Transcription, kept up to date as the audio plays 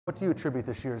What do you attribute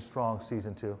this year's strong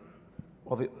season to?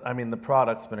 Well, I mean, the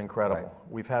product's been incredible.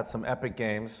 Right. We've had some epic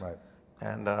games. Right.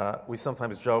 And we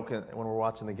sometimes joke when we're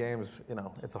watching the games, you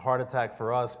know, it's a heart attack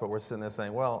for us, but we're sitting there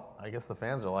saying, well, I guess the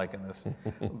fans are liking this.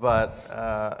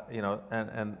 But, you know,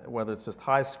 and whether it's just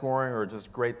high scoring or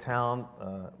just great talent,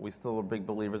 we still are big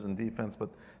believers in defense, but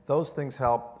those things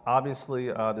help. Obviously,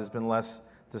 there's been less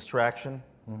distraction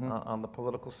on the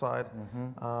political side.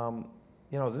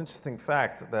 You know, it's an interesting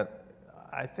fact that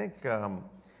I think a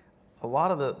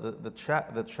lot of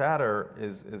the chatter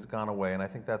is gone away, and I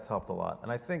think that's helped a lot.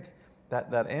 And I think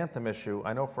that anthem issue,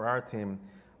 I know for our team,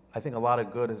 I think a lot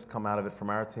of good has come out of it from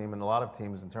our team and a lot of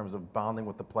teams in terms of bonding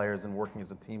with the players and working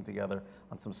as a team together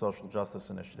on some social justice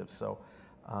initiatives. So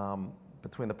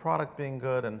between the product being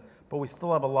good, but we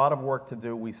still have a lot of work to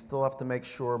do. We still have to make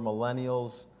sure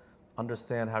millennials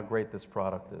understand how great this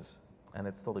product is. And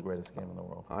it's still the greatest game in the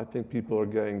world. I think people are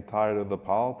getting tired of the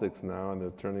politics now, and they're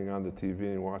turning on the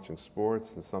TV and watching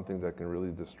sports. It's something that can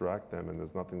really distract them, and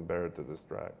there's nothing better to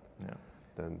distract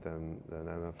than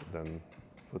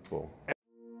football.